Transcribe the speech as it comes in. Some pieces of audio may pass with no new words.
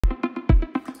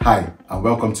Hi and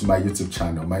welcome to my YouTube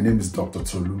channel. My name is Dr.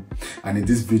 Tolu, and in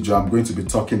this video I'm going to be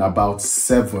talking about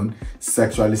 7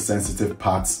 sexually sensitive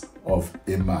parts of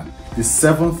a man. The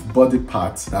 7th body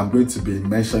part that I'm going to be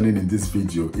mentioning in this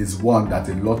video is one that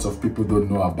a lot of people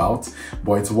don't know about,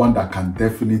 but it's one that can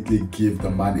definitely give the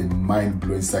man a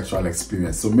mind-blowing sexual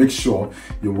experience. So make sure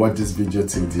you watch this video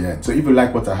till the end. So if you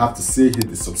like what I have to say, hit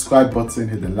the subscribe button,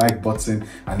 hit the like button,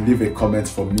 and leave a comment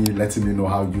for me letting me know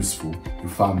how useful you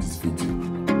found this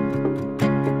video.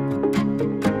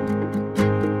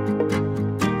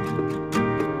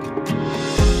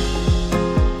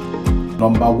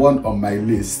 Number 1 on my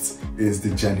list is the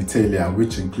genitalia,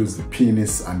 which includes the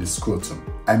penis and the scrotum.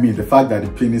 I mean, the fact that the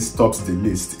penis tops the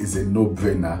list is a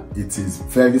no-brainer. It is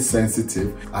very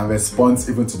sensitive and responds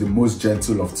even to the most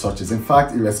gentle of touches. In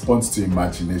fact, it responds to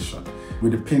imagination.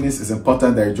 With the penis, it's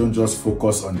important that you don't just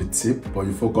focus on the tip, but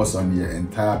you focus on the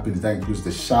entire penis. That includes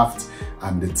the shaft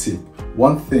and the tip.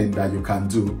 One thing that you can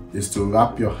do is to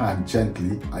wrap your hand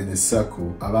gently in a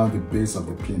circle around the base of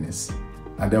the penis.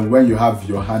 And then when you have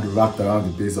your hand wrapped around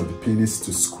the base of the penis,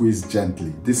 to squeeze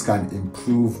gently. This can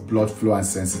improve blood flow and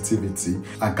sensitivity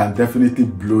and can definitely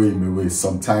blow him away,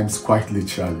 sometimes quite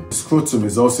literally. The scrotum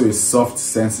is also a soft,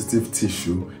 sensitive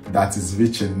tissue that is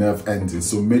rich in nerve endings,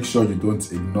 so make sure you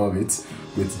don't ignore it.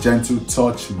 With gentle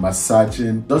touch,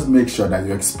 massaging, just make sure that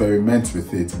you experiment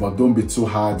with it, but don't be too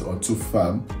hard or too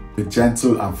firm. Be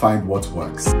gentle and find what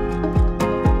works.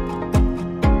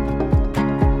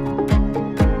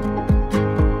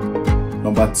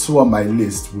 Number 2 on my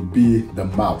list will be the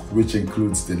mouth, which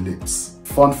includes the lips.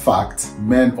 Fun fact,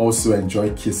 men also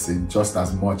enjoy kissing just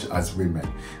as much as women,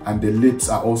 and the lips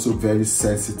are also very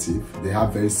sensitive. They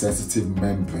have very sensitive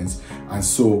membranes, and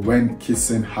so when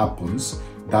kissing happens,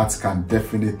 that can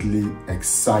definitely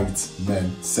excite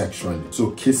men sexually.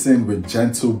 So kissing with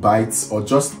gentle bites or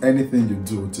just anything you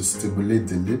do to stimulate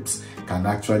the lips can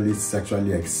actually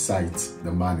sexually excite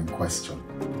the man in question.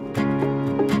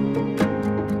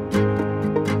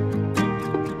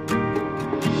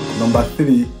 Number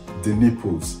 3, the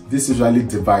nipples. This usually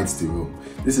divides the room.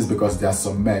 This is because there are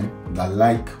some men that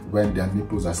like when their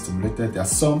nipples are stimulated. There are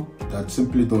some that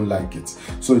simply don't like it.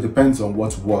 So it depends on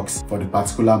what works for the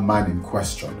particular man in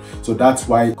question. So that's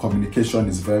why communication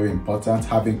is very important,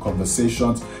 having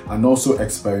conversations and also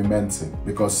experimenting,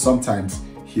 because sometimes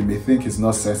he may think he's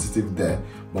not sensitive there,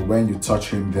 but when you touch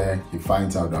him there, he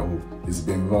finds out that he's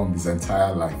been wrong his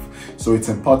entire life. So it's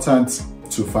important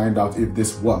to find out if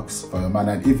this works for a man,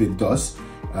 and if it does,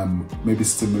 maybe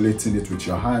stimulating it with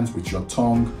your hands, with your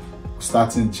tongue,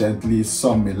 starting gently.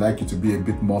 Some may like it to be a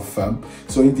bit more firm.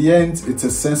 So in the end, it's a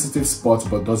sensitive spot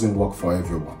but doesn't work for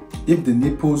everyone. If the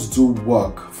nipples do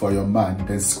work for your man,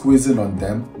 then squeezing on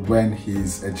them when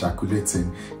he's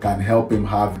ejaculating can help him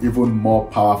have even more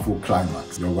powerful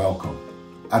climax. You're welcome.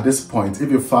 At this point,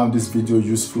 if you found this video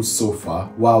useful so far,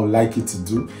 what I would like you to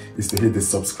do is to hit the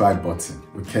subscribe button,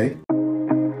 okay?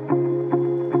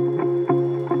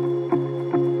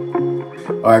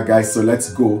 Alright guys, so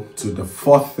let's go to the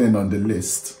 4th thing on the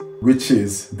list, which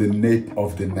is the nape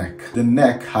of the neck. The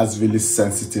neck has really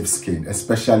sensitive skin,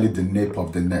 especially the nape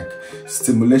of the neck.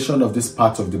 Stimulation of this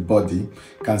part of the body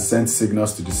can send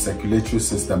signals to the circulatory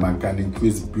system and can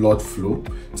increase blood flow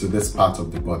to this part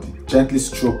of the body. Gently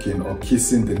stroking or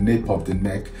kissing the nape of the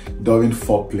neck during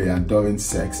foreplay and during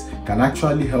sex can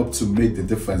actually help to make the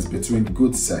difference between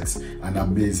good sex and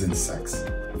amazing sex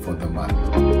for the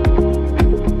man.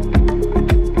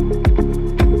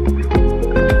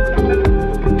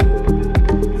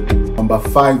 Number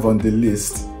 5 on the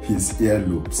list is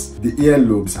earlobes. The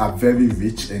earlobes are very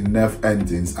rich in nerve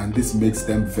endings, and this makes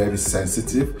them very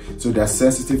sensitive. So they're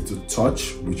sensitive to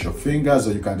touch with your fingers,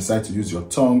 or you can decide to use your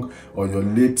tongue or your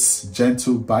lips,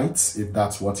 gentle bites if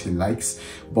that's what he likes.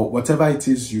 But whatever it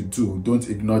is you do, don't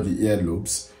ignore the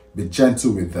earlobes. Be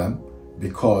gentle with them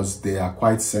because they are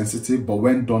quite sensitive, but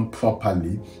when done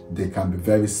properly, they can be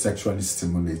very sexually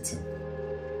stimulating.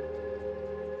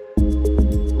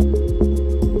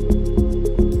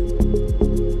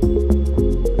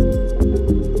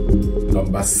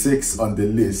 Number 6 on the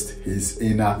list is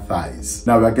inner thighs.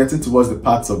 Now we are getting towards the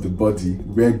parts of the body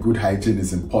where good hygiene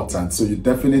is important. So you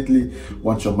definitely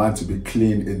want your man to be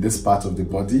clean in this part of the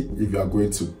body if you are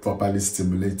going to properly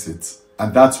stimulate it.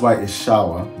 And that's why a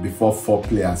shower before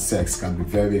foreplay and sex can be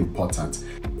very important.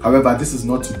 However, this is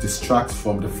not to distract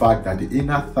from the fact that the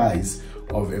inner thighs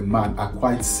of a man are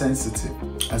quite sensitive,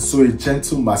 and so a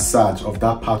gentle massage of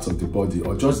that part of the body,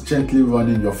 or just gently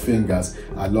running your fingers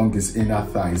along his inner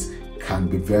thighs, can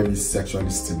be very sexually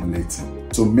stimulating.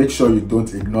 So make sure you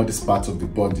don't ignore this part of the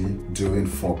body during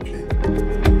foreplay.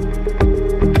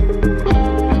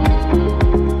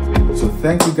 So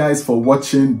Thank you guys for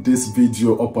watching this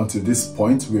video up until this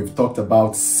point. We've talked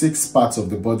about 6 parts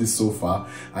of the body so far,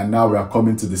 and now we are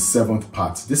coming to the 7th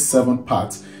part. This 7th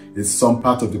part is some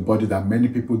part of the body that many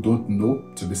people don't know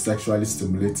to be sexually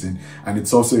stimulating, and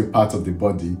it's also a part of the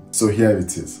body. So here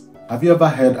it is. Have you ever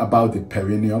heard about the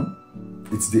perineum?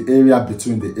 It's the area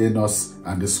between the anus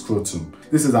and the scrotum.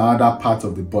 This is another part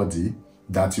of the body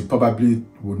that you probably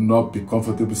would not be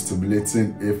comfortable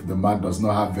stimulating if the man does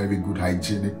not have very good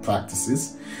hygienic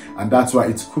practices. And that's why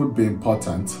it could be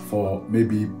important for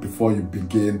maybe before you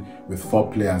begin with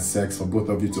foreplay and sex for both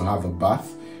of you to have a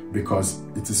bath, because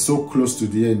it is so close to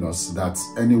the anus that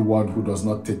anyone who does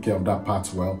not take care of that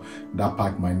part well, that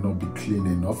part might not be clean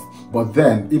enough. But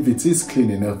then if it is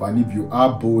clean enough, and if you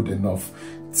are bold enough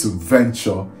to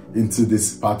venture into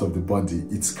this part of the body,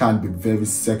 it can be very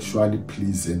sexually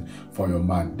pleasing for your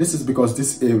man. This is because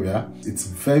this area, it's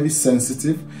very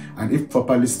sensitive, and if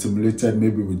properly stimulated,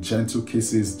 maybe with gentle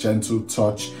kisses, gentle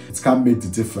touch, it can make the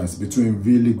difference between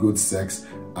really good sex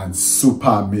and super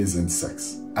amazing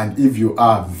sex. And if you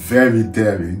are very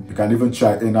daring, you can even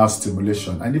try anal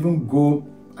stimulation and even go,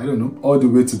 I don't know, all the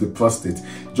way to the prostate.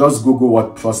 Just Google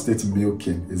what prostate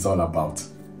milking is all about.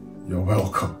 You're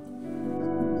welcome.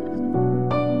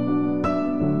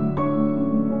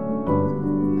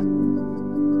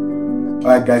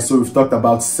 Alright guys, so we've talked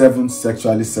about 7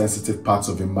 sexually sensitive parts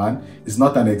of a man. It's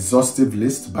not an exhaustive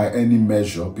list by any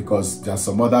measure, because there are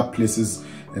some other places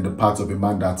in the part of a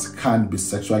man that can be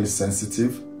sexually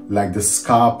sensitive, like the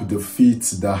scalp, the feet,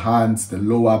 the hands, the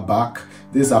lower back.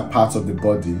 These are parts of the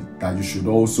body that you should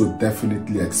also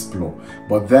definitely explore.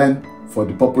 But then, for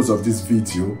the purpose of this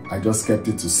video, I just kept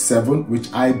it to 7,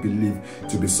 which I believe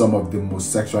to be some of the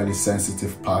most sexually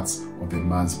sensitive parts of a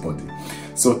man's body.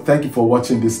 So thank you for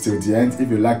watching this till the end. If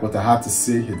you like what I had to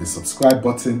say, hit the subscribe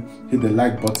button, hit the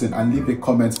like button, and leave a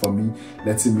comment for me,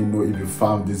 letting me know if you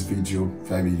found this video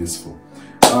very useful.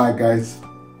 Alright guys,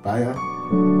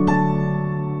 bye.